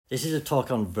This is a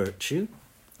talk on virtue.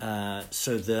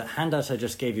 So the handout I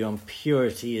just gave you on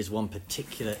purity is one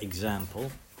particular example.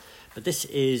 But this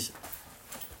is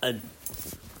a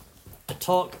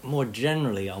talk more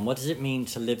generally on what does it mean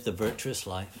to live the virtuous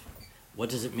life? What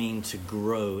does it mean to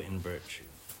grow in virtue?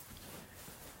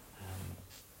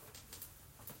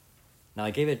 Now,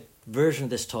 I gave a version of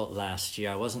this talk last year.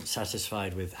 I wasn't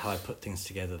satisfied with how I put things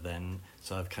together then,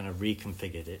 so I've kind of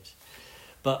reconfigured it.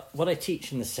 But what I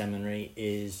teach in the seminary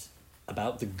is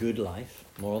about the good life,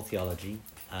 moral theology,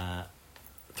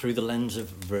 through the lens of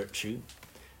virtue.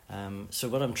 So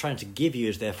what I'm trying to give you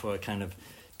is therefore a kind of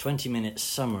 20-minute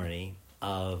summary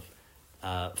of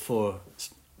 4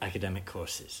 academic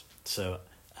courses. So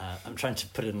I'm trying to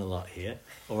put in a lot here,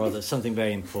 or rather something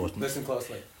very important. Listen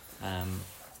closely.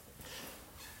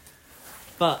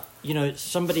 But, you know,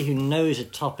 somebody who knows a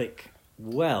topic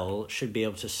well should be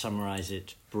able to summarize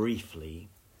it briefly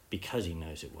because he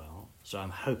knows it well. So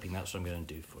I'm hoping that's what I'm going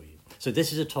to do for you. So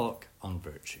this is a talk on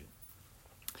virtue.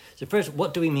 So first,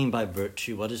 what do we mean by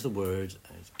virtue? What is the word?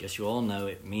 I guess you all know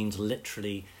it means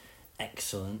literally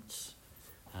excellence,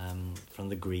 from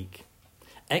the Greek.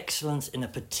 Excellence in a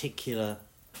particular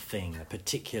thing, a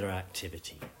particular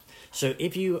activity. So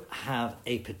if you have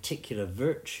a particular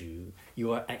virtue,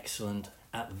 you are excellent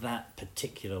at that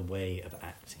particular way of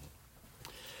acting.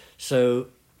 So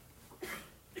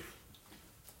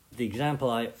the example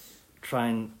I try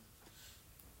and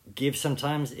give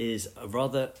sometimes is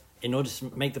in order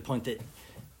to make the point that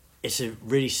it's a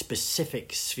really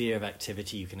specific sphere of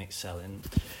activity you can excel in,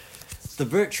 the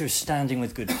virtue of standing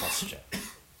with good posture.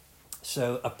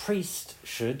 So a priest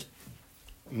should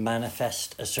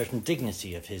manifest a certain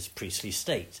dignity of his priestly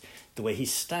state. The way he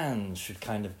stands should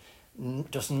kind of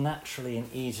just naturally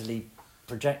and easily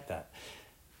project that.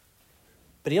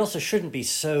 But he also shouldn't be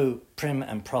so prim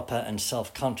and proper and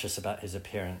self-conscious about his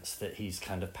appearance that he's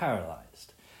kind of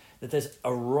paralyzed. That there's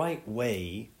a right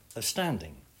way of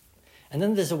standing. And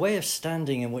then there's a way of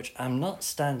standing in which I'm not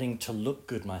standing to look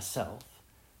good myself,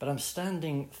 but I'm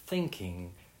standing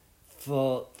thinking,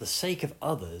 for the sake of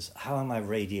others, how am I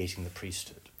radiating the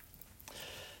priesthood?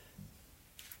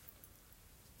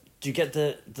 Do you get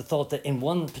the thought that in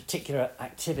one particular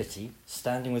activity,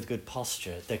 standing with good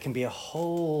posture, there can be a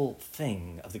whole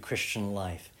thing of the Christian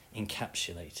life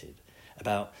encapsulated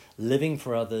about living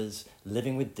for others,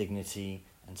 living with dignity,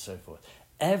 and so forth.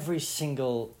 Every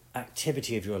single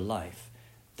activity of your life,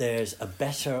 there's a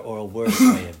better or a worse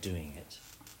way of doing it.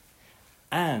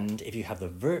 And if you have the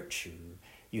virtue,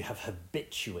 you have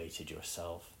habituated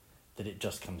yourself that it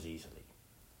just comes easily.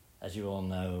 As we all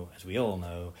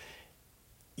know,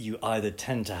 you either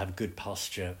tend to have good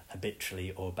posture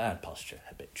habitually or bad posture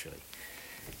habitually.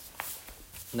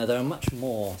 Now, there are much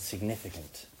more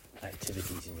significant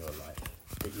activities in your life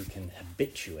that you can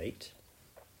habituate,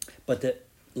 but that,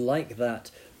 like that,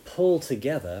 pull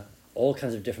together all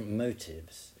kinds of different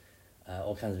motives,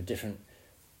 all kinds of different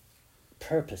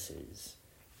purposes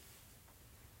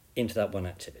into that one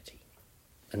activity.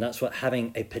 And that's what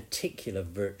having a particular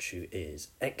virtue is,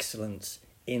 excellence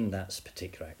in that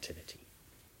particular activity.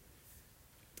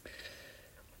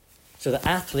 So the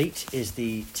athlete is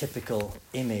the typical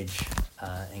image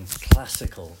in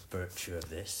classical virtue of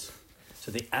this.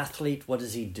 So the athlete, what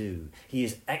does he do? He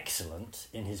is excellent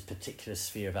in his particular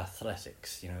sphere of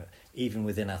athletics. You know, even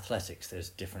within athletics, there's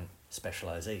different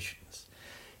specializations.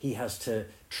 He has to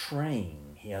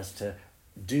train. He has to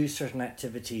do certain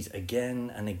activities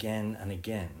again and again and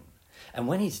again. And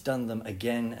when he's done them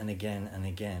again and again and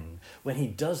again, when he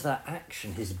does that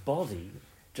action, his body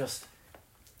just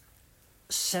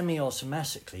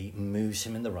semi-automatically moves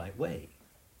him in the right way.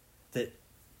 That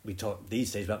we talk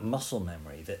these days about muscle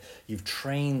memory, that you've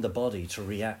trained the body to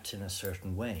react in a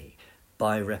certain way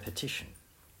by repetition.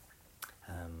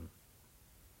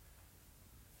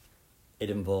 It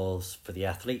involves, for the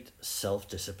athlete,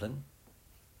 self-discipline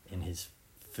in his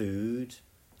food,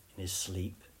 in his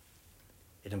sleep.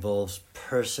 It involves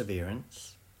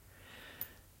perseverance.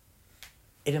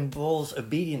 It involves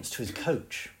obedience to his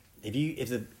coach. If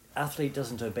the athlete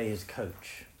doesn't obey his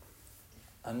coach,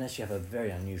 unless you have a very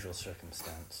unusual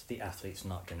circumstance, the athlete's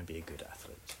not going to be a good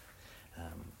athlete.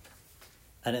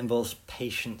 And it involves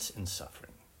patience in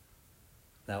suffering.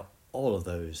 Now, all of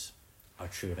those are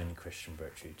true of any Christian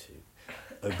virtue too.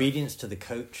 Obedience to the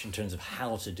coach in terms of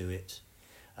how to do it,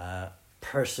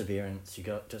 perseverance,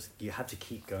 you have to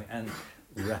keep going, and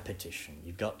repetition.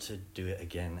 You've got to do it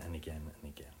again and again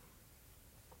and again.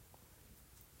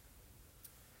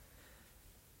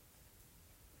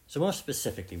 So more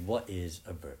specifically, what is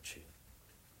a virtue?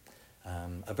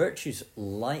 A virtue's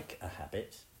like a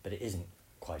habit, but it isn't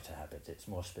quite a habit. It's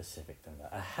more specific than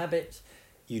that. A habit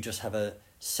you just have a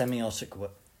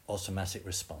semi-automatic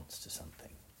response to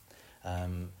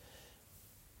something.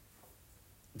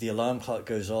 The alarm clock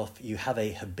goes off, you have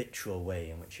a habitual way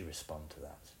in which you respond to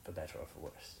that, for better or for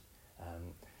worse.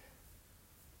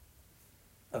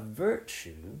 A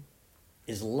virtue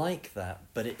is like that,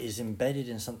 but it is embedded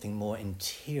in something more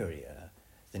interior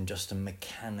than just a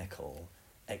mechanical,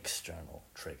 external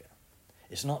trigger.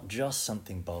 It's not just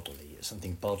something bodily, it's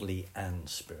something bodily and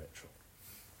spiritual.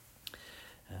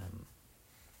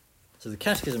 So the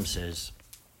Catechism says,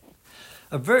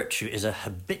 a virtue is a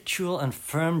habitual and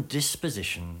firm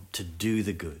disposition to do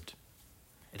the good.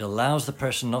 It allows the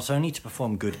person not only to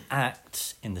perform good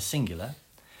acts in the singular,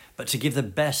 but to give the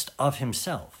best of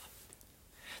himself.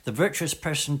 The virtuous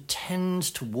person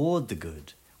tends toward the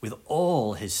good with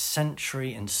all his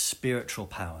sensory and spiritual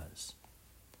powers.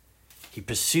 He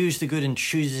pursues the good and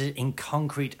chooses it in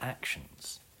concrete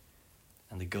actions.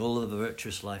 And the goal of the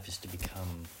virtuous life is to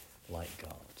become like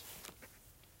God.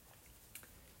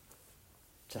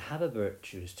 To have a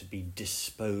virtue is to be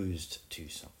disposed to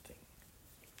something.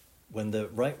 When the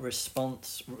right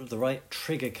response, the right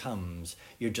trigger comes,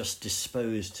 you're just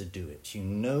disposed to do it. You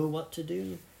know what to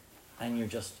do, and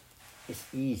it's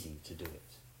easy to do it.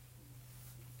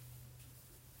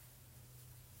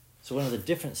 So one of the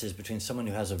differences between someone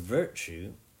who has a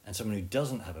virtue and someone who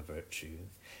doesn't have a virtue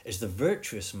is the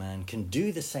virtuous man can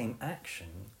do the same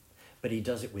action, but he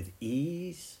does it with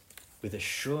ease, with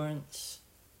assurance,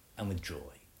 and with joy.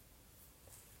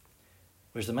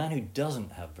 Whereas the man who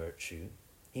doesn't have virtue,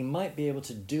 he might be able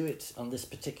to do it on this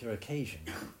particular occasion,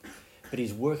 but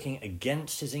he's working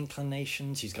against his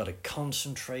inclinations, he's got to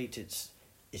concentrate, it's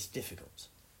difficult.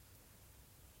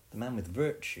 The man with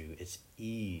virtue, it's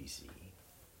easy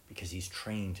because he's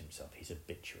trained himself, he's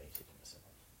habituated himself.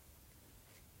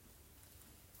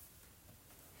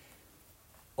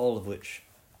 All of which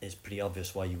is pretty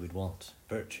obvious why you would want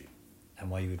virtue, and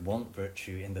why you would want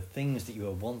virtue in the things that you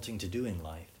are wanting to do in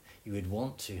life. You would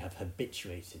want to have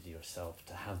habituated yourself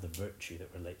to have the virtue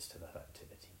that relates to that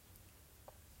activity.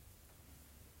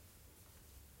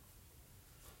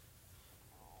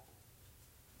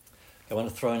 I want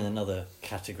to throw in another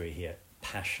category here,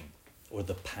 passion, or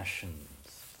the passions.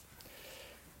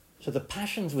 So the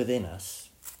passions within us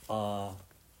are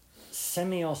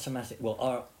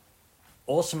are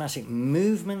automatic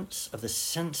movements of the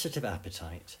sensitive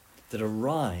appetite that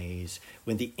arise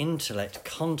when the intellect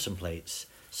contemplates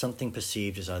something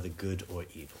perceived as either good or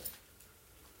evil.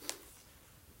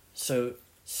 So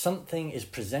something is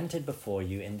presented before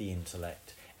you in the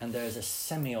intellect, and there is a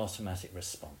semi-automatic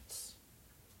response.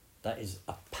 That is,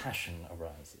 a passion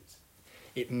arises.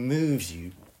 It moves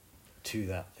you to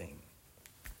that thing.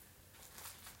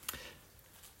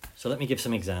 So let me give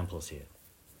some examples here.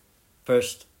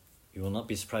 First, you will not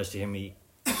be surprised to hear me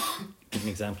give an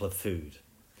example of food.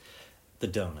 The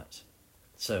donut.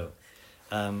 So,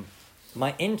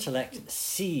 my intellect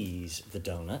sees the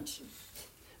donut,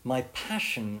 my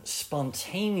passion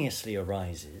spontaneously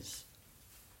arises,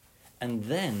 and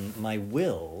then my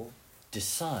will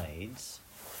decides,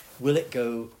 will it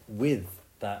go with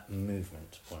that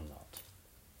movement or not?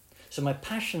 So my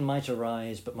passion might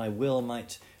arise, but my will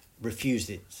might refuse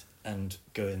it and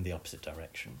go in the opposite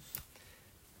direction.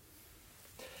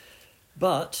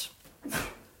 But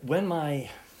when my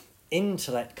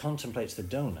intellect contemplates the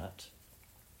donut,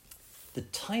 the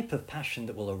type of passion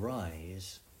that will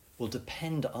arise will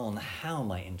depend on how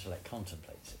my intellect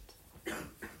contemplates it.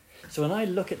 So when I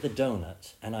look at the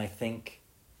donut and I think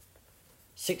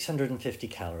 650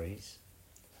 calories,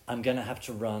 I'm going to have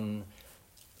to run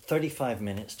 35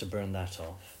 minutes to burn that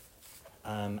off.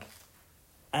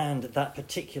 And that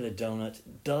particular donut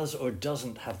does or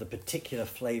doesn't have the particular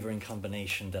flavouring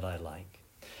combination that I like.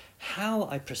 How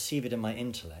I perceive it in my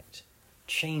intellect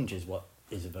changes what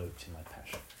is evoked in my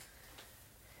passion.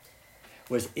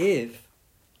 Whereas if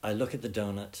I look at the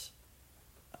donut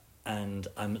and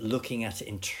I'm looking at it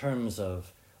in terms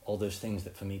of all those things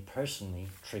that for me personally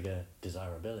trigger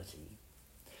desirability,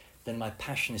 then my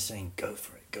passion is saying, go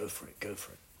for it, go for it, go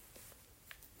for it.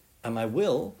 And my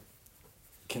will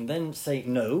can then say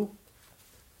no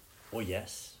or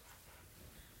yes.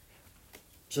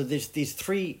 So there's these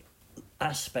three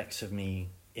aspects of me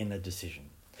in a decision.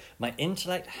 My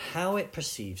intellect, how it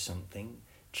perceives something,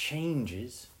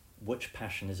 changes which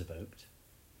passion is evoked.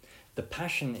 The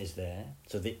passion is there,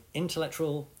 so the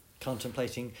intellectual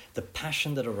contemplating, the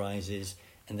passion that arises,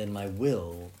 and then my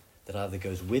will that either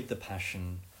goes with the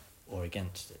passion or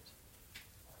against it.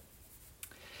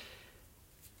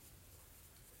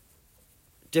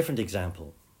 Different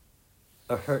example,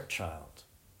 a hurt child.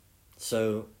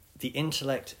 So the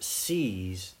intellect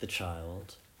sees the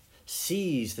child,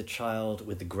 sees the child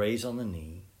with the graze on the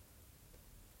knee,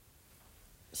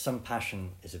 some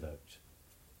passion is evoked.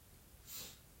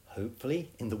 Hopefully,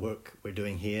 in the work we're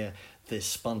doing here, the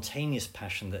spontaneous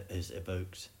passion that is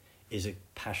evoked is a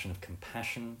passion of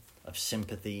compassion, of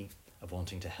sympathy, of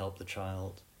wanting to help the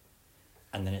child,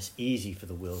 and then it's easy for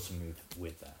the will to move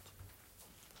with that.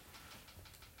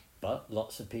 But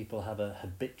lots of people have a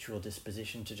habitual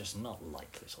disposition to just not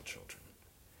like little children.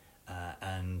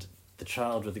 And the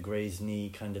child with the grazed knee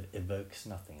kind of evokes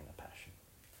nothing in a passion.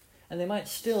 And they might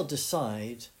still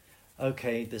decide,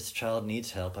 okay, this child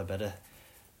needs help,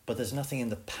 but there's nothing in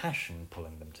the passion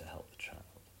pulling them to help the child.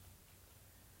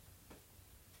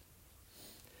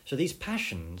 So these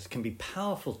passions can be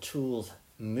powerful tools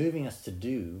moving us to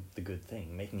do the good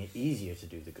thing, making it easier to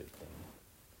do the good thing.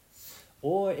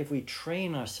 Or if we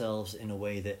train ourselves in a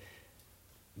way that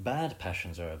bad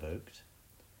passions are evoked,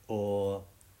 or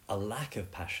a lack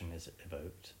of passion is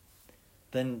evoked,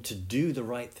 then to do the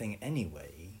right thing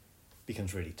anyway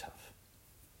becomes really tough.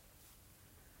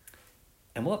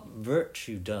 And what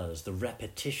virtue does, the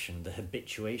repetition, the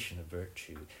habituation of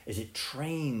virtue, is it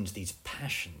trains these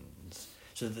passions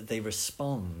so that they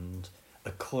respond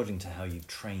according to how you've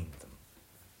trained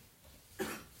them.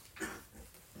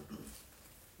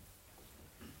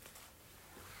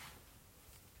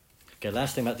 Okay,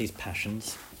 last thing about these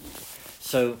passions.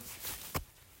 So,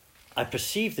 I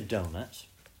perceive the donut.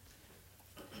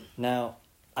 Now,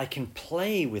 I can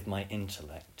play with my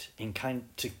intellect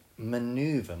to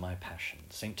maneuver my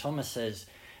passions. St Thomas says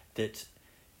that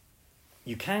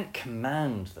you can't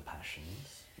command the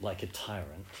passions like a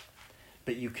tyrant,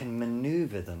 but you can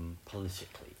maneuver them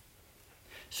politically.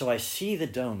 So I see the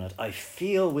donut, I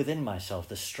feel within myself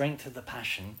the strength of the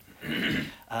passion,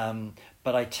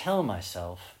 but I tell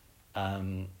myself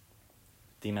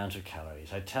the amount of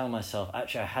calories. I tell myself,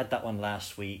 actually I had that one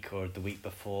last week or the week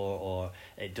before, or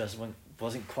it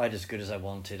wasn't quite as good as I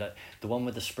wanted. The one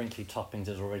with the sprinkly toppings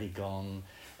is already gone.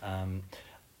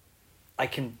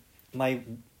 My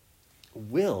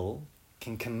will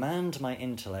can command my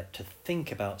intellect to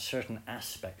think about certain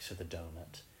aspects of the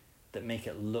donut that make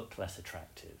it look less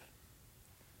attractive.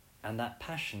 And that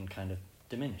passion kind of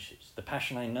diminishes. The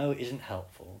passion I know isn't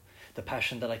helpful, the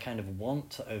passion that I kind of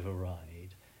want to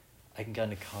override, I can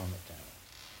kind of calm it down.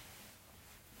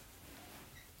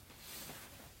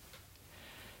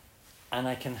 And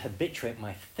I can habituate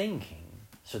my thinking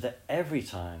so that every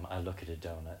time I look at a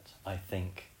donut, I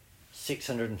think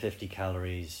 650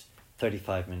 calories,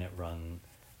 35-minute run.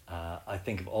 I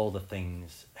think of all the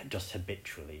things just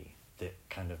habitually that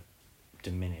kind of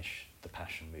diminish the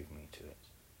passion moving me to it.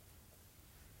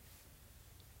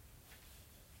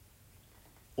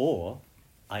 Or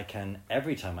I can,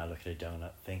 every time I look at a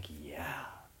donut, think, yeah,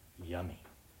 yummy.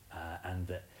 And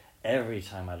that every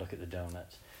time I look at the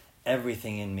donut,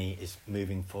 everything in me is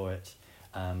moving for it.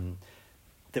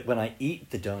 That when I eat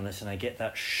the donut and I get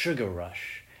that sugar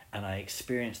rush and I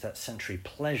experience that sensory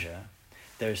pleasure,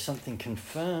 there is something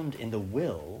confirmed in the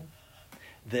will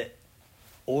that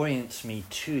orients me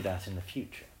to that in the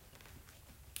future.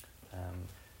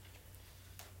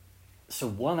 So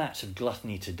one act of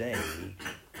gluttony today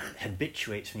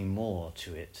habituates me more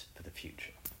to it for the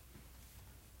future.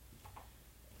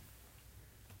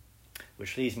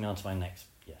 Which leads me on to my next,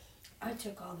 yes. I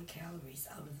took all the calories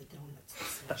out of the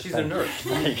donuts. She's a nurse.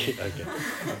 Thank you.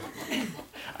 Okay.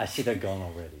 I see they're gone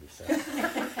already. So.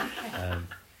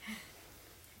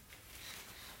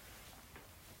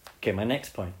 Okay, my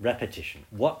next point, repetition.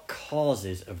 What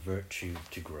causes a virtue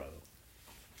to grow?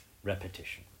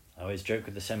 Repetition. I always joke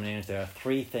with the seminarians, there are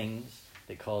 3 things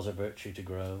that cause a virtue to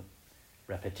grow.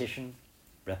 Repetition,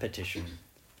 repetition,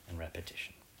 and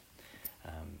repetition.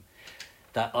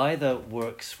 That either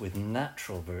works with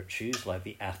natural virtues, like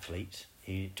the athlete,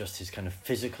 his kind of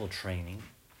physical training,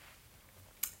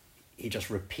 he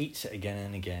just repeats it again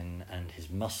and again, and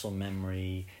his muscle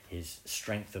memory, his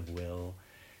strength of will.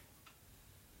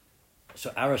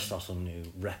 So Aristotle knew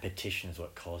repetition is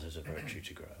what causes a virtue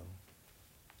to grow.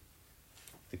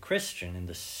 The Christian, in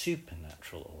the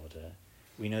supernatural order,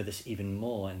 we know this even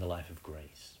more in the life of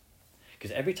grace.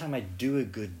 Because every time I do a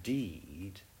good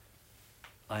deed,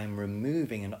 I am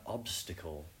removing an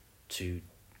obstacle to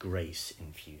grace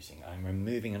infusing. I'm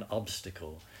removing an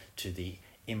obstacle to the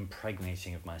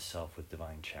impregnating of myself with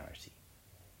divine charity.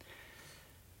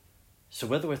 So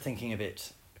whether we're thinking of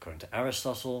it according to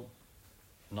Aristotle,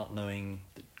 not knowing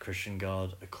the Christian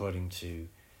God, according to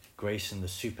grace in the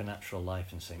supernatural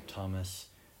life in St Thomas,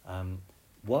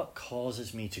 what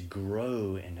causes me to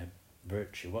grow in a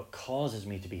virtue? What causes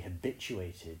me to be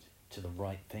habituated to the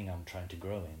right thing I'm trying to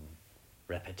grow in?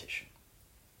 Repetition.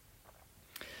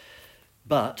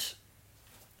 But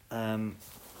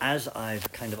as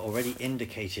I've kind of already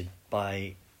indicated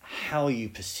by how you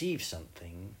perceive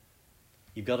something,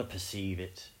 you've got to perceive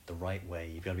it the right way.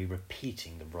 You've got to be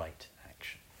repeating the right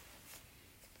action.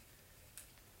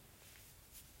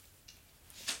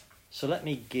 So let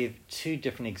me give two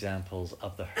different examples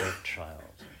of the hurt child.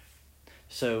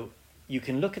 So you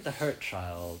can look at the hurt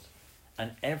child,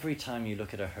 and every time you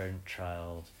look at a hurt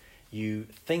child, you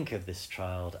think of this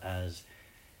child as,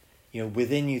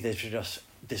 within you there's just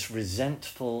this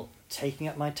resentful, taking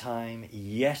up my time,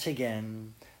 yet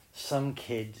again, some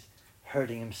kid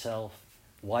hurting himself.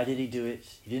 Why did he do it?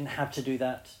 He didn't have to do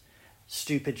that.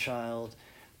 Stupid child.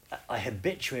 I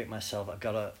habituate myself. I've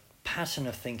got a pattern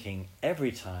of thinking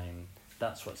every time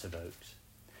that's what's evoked.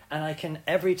 And I can,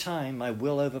 every time my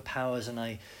will overpowers and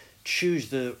I choose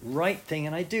the right thing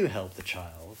and I do help the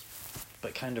child,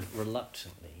 but kind of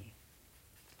reluctantly,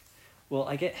 well,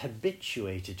 I get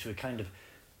habituated to a kind of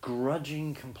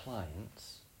grudging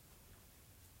compliance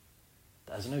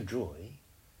that has no joy,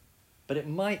 but it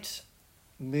might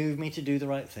move me to do the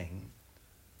right thing,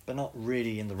 but not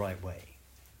really in the right way.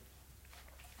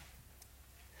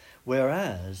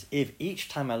 Whereas, if each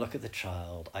time I look at the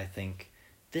child, I think,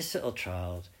 this little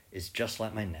child is just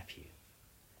like my nephew,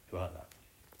 who I love.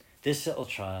 This little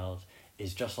child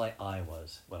is just like I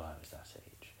was when I was that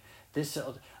age.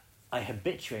 I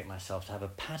habituate myself to have a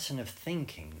pattern of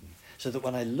thinking so that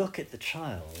when I look at the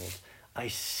child, I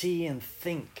see and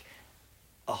think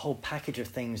a whole package of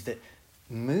things that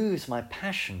moves my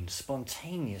passion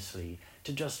spontaneously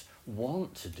to just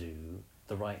want to do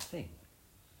the right thing.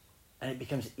 And it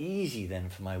becomes easy then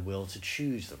for my will to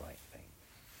choose the right thing.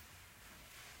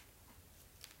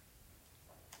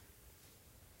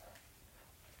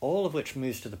 All of which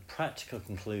moves to the practical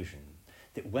conclusion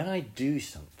that when I do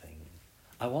something,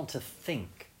 I want to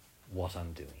think what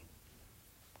I'm doing.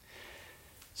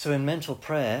 So in mental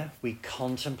prayer, we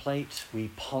contemplate, we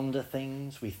ponder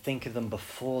things, we think of them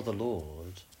before the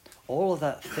Lord. All of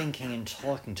that thinking and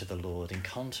talking to the Lord and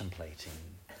contemplating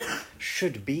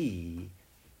should be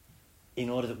in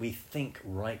order that we think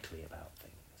rightly about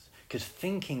things. Because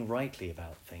thinking rightly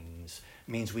about things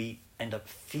means we end up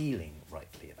feeling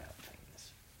rightly about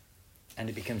things. And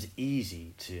it becomes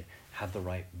easy to have the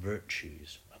right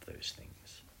virtues of those things.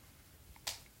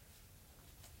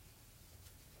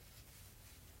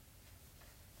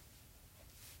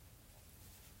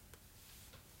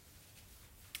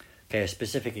 Okay, a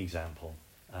specific example.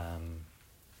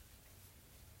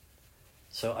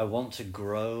 So I want to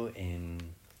grow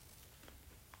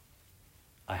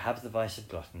I have the vice of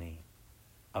gluttony.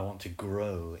 I want to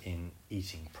grow in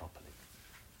eating properly.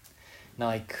 Now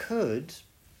I could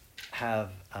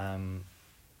have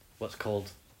what's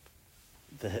called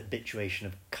the habituation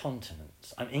of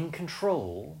continence. I'm in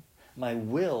control. My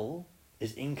will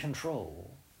is in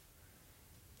control.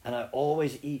 And I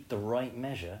always eat the right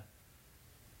measure,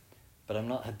 but I'm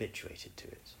not habituated to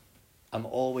it. I'm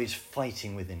always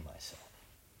fighting within myself.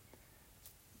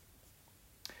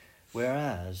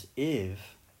 Whereas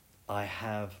if I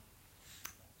have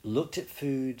looked at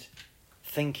food,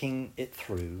 thinking it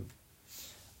through,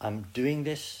 I'm doing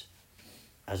this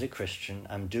as a Christian,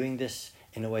 I'm doing this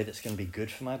in a way that's going to be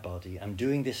good for my body, I'm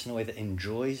doing this in a way that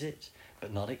enjoys it,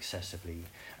 but not excessively,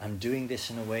 I'm doing this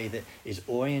in a way that is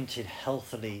oriented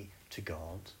healthily to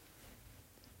God,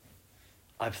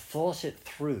 I've thought it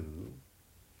through,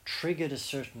 triggered a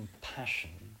certain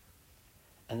passion,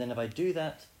 and then if I do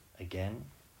that again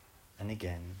and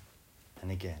again and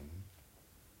again,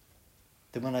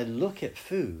 then when I look at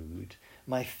food,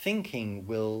 my thinking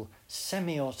will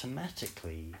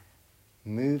semi-automatically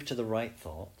move to the right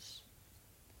thoughts,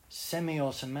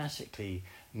 semi-automatically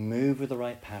move with the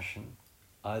right passion,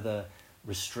 either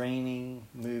restraining,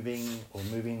 moving, or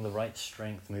moving the right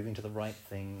strength, moving to the right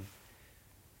thing.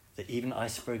 That even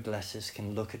iceberg lettuce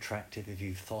can look attractive if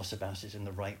you've thought about it in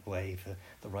the right way for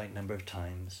the right number of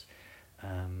times.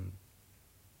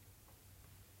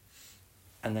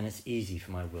 And then it's easy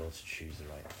for my will to choose the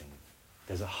right thing.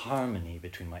 There's a harmony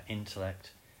between my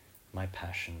intellect, my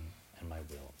passion, and my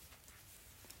will.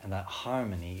 And that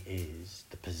harmony is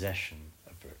the possession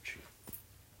of virtue.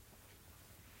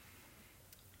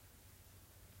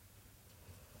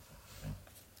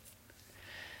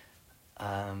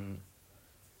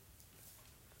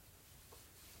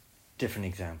 Different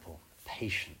example,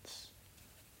 patience.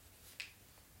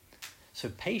 So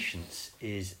patience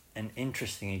is an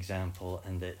interesting example,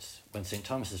 and that's when St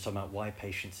Thomas is talking about why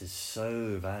patience is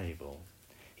so valuable,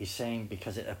 he's saying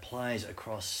because it applies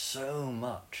across so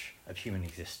much of human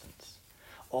existence.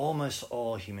 Almost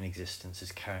all human existence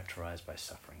is characterized by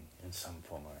suffering in some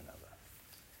form or another.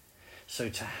 So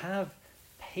to have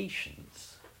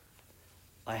patience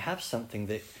I have something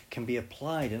that can be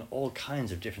applied in all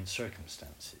kinds of different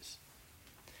circumstances.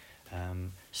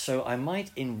 So I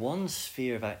might, in one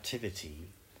sphere of activity,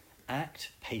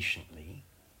 act patiently,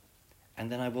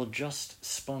 and then I will just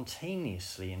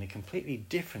spontaneously, in a completely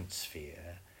different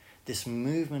sphere, this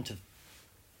movement of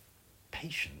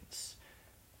patience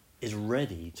is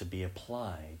ready to be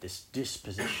applied, this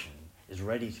disposition is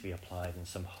ready to be applied in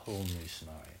some whole new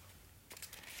scenario.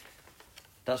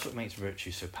 That's what makes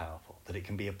virtue so powerful, that it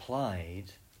can be applied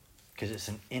because it's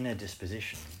an inner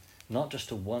disposition, not just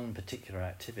to one particular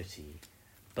activity,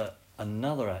 but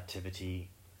another activity,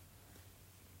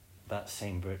 that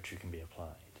same virtue can be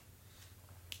applied.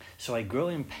 So I grow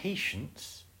in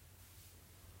patience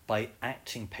by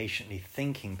acting patiently,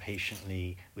 thinking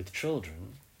patiently with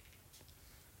children.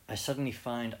 I suddenly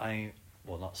find I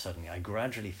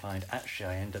gradually find actually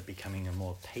I end up becoming a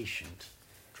more patient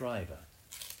driver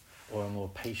or a more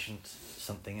patient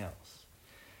something else.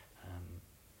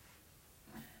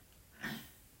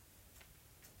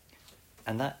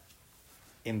 And that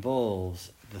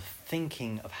involves the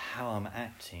thinking of how I'm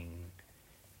acting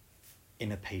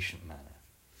in a patient manner.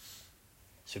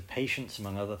 So patience,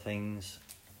 among other things,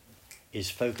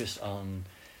 is focused on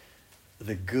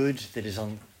the good that is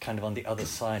on the other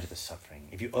side of the suffering.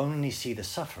 If you only see the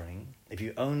suffering, if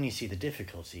you only see the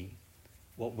difficulty,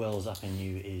 what wells up in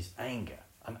you is anger.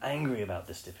 I'm angry about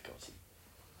this difficulty.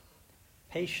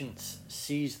 Patience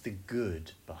sees the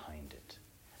good behind it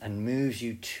and moves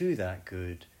you to that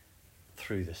good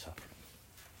through the suffering.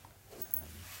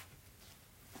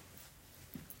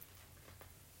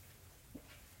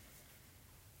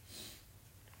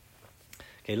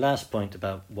 Okay, last point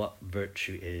about what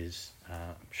virtue is.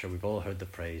 I'm sure we've all heard the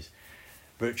phrase,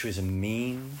 virtue is a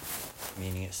mean,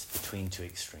 meaning it's between two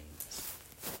extremes.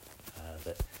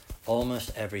 That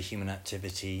almost every human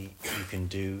activity you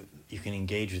can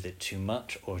engage with it too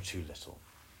much or too little.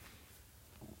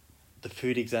 The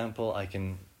food example,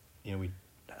 we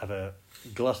have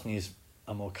gluttony is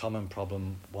a more common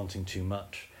problem, wanting too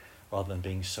much, rather than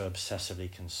being so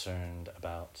obsessively concerned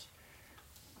about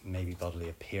maybe bodily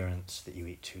appearance that you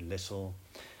eat too little.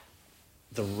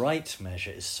 The right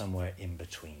measure is somewhere in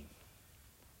between.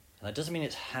 And that doesn't mean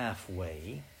it's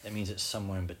halfway, it means it's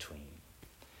somewhere in between.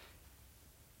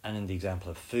 And in the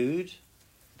example of food,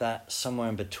 that somewhere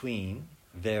in between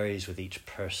varies with each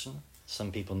person.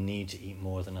 Some people need to eat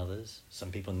more than others.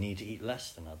 Some people need to eat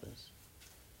less than others.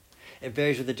 It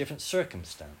varies with a different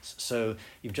circumstance. So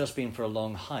you've just been for a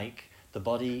long hike, the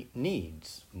body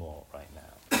needs more right now.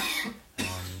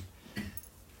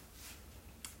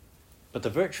 But the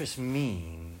virtuous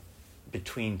mean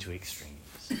between two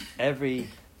extremes. Every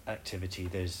activity,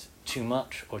 there's too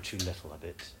much or too little of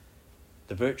it.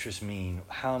 The virtuous mean,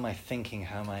 how am I thinking,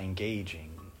 how am I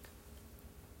engaging?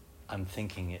 I'm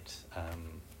thinking it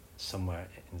somewhere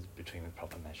in between the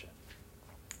proper measure.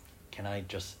 Can I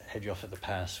just head you off at the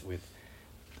pass with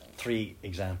 3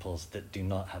 examples that do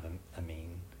not have a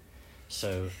mean?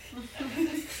 So,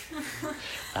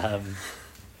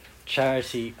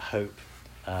 charity, hope,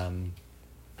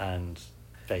 and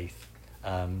faith,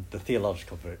 the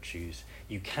theological virtues.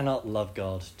 You cannot love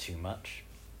God too much.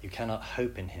 You cannot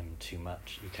hope in him too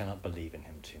much. You cannot believe in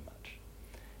him too much.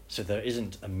 So there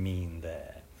isn't a mean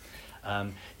there.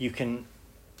 You can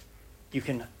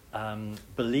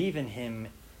believe in him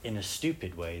in a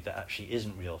stupid way that actually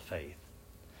isn't real faith.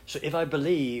 So if I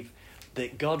believe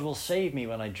that God will save me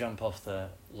when I jump off the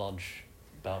lodge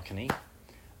balcony,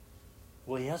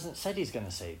 well, he hasn't said he's going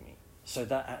to save me. So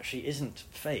that actually isn't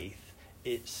faith.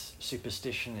 It's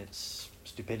superstition, it's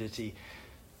stupidity.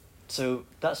 So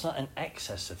that's not an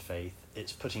excess of faith.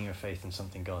 It's putting your faith in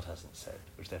something God hasn't said,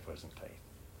 which therefore isn't faith.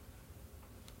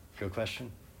 Your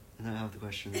question? I don't have the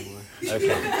question anymore.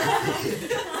 Okay.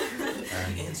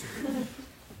 Answer.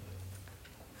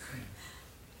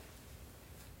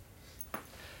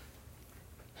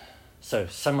 So,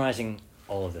 summarising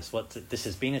all of this, this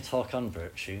has been a talk on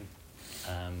virtue.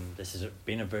 This has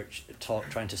been a talk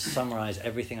trying to summarise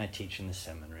everything I teach in the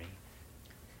seminary.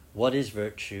 What is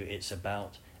virtue? It's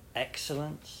about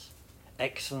excellence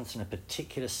in a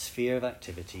particular sphere of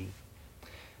activity.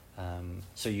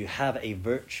 So you have a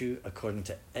virtue according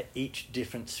to each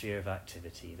different sphere of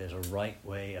activity. There's a right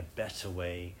way, a better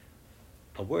way,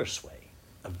 a worse way,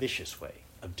 a vicious way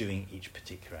of doing each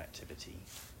particular activity.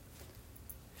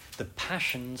 The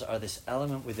passions are this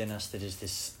element within us that is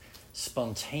this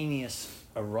spontaneous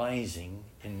arising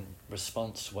in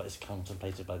response to what is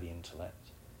contemplated by the intellect.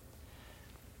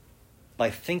 By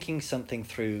thinking something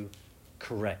through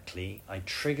correctly, I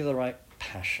trigger the right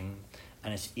passion,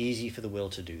 and it's easy for the will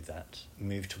to do that,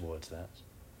 move towards that.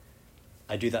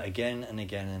 I do that again and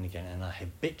again and again, and I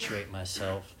habituate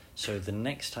myself so the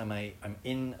next time I'm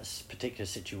in a particular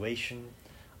situation,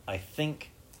 I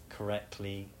think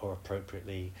correctly or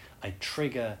appropriately, I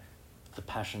trigger the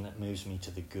passion that moves me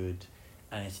to the good,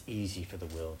 and it's easy for the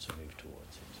will to move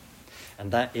towards it.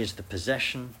 And that is the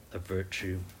possession of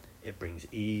virtue. It brings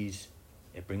ease,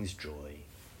 it brings joy,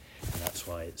 and that's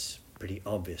why it's pretty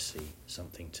obviously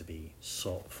something to be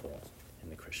sought for in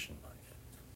the Christian life.